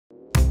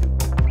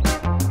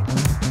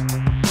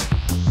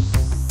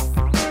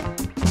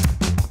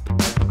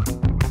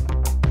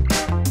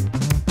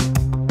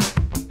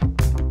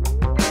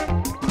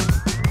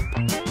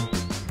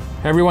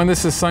Everyone,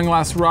 this is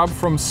Sunglass Rob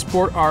from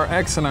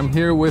SportRx, and I'm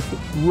here with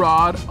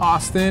Rod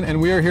Austin, and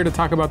we are here to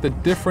talk about the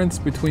difference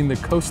between the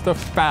Costa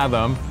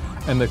Fathom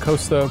and the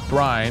Costa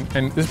Brine.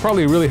 And this is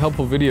probably a really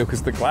helpful video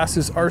because the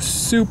glasses are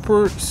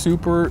super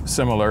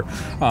similar.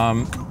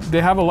 They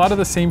have a lot of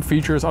the same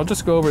features. I'll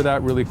just go over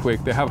that really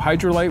quick. They have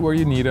Hydrolight where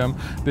you need them.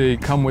 They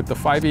come with the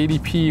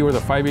 580p or the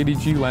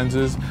 580G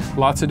lenses.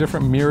 Lots of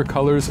different mirror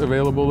colors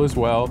available as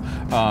well.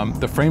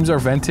 The frames are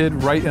vented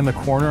right in the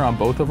corner on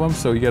both of them,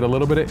 so you get a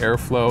little bit of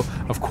airflow.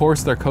 Of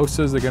course, they're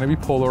Costas. They're going to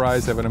be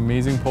polarized. They have an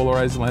amazing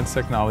polarized lens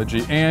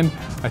technology, and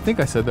I think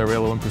I said they're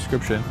available in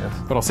prescription, yes,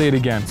 but I'll say it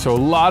again. So a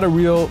lot of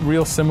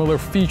real similar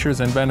features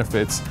and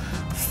benefits.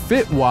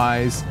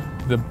 Fit-wise,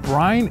 the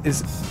Brine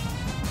is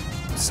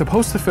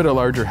supposed to fit a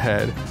larger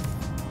head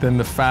than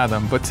the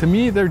Fathom, but to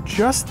me, they're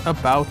just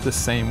about the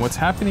same. What's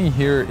happening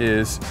here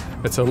is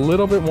it's a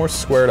little bit more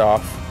squared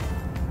off,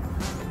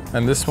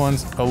 and this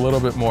one's a little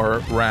bit more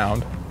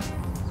round.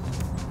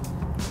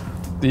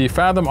 The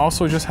Fathom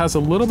also just has a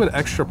little bit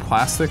extra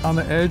plastic on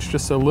the edge,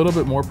 just a little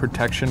bit more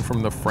protection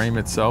from the frame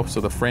itself, so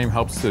the frame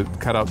helps to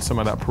cut out some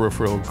of that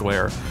peripheral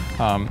glare.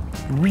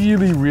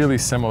 Really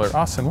similar.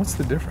 Austin, what's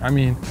the difference? I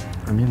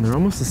mean, they're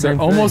almost the same thing.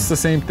 Almost the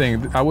same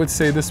thing. I would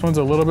say this one's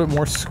a little bit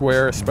more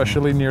square,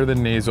 especially near the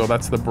nasal.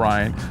 That's the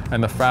Brine.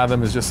 And the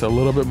Fathom is just a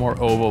little bit more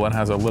oval and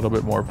has a little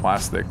bit more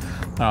plastic.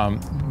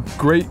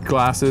 Great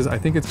glasses. I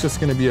think it's just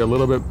going to be a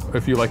little bit,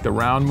 if you like the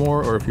round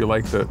more or if you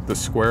like the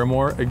square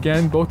more.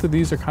 Again, both of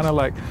these are kind of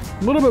like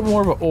a little bit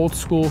more of an old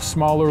school,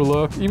 smaller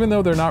look. Even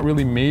though they're not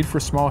really made for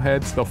small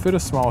heads, they'll fit a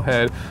small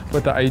head.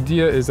 But the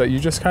idea is that you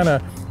just kind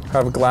of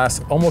have a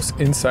glass almost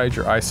inside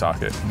your eye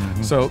socket.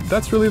 So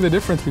that's really the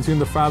difference between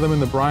the Fathom and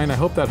the Brine. I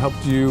hope that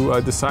helped you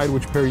decide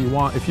which pair you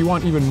want. If you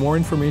want even more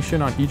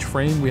information on each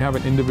frame, we have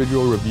an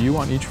individual review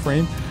on each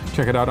frame.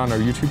 Check it out on our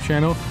YouTube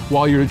channel.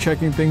 While you're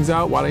checking things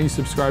out, why don't you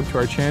subscribe to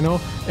our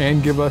channel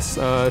and give us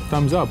a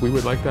thumbs up? We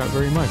would like that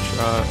very much.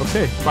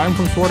 Okay, bye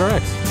from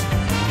SportRx.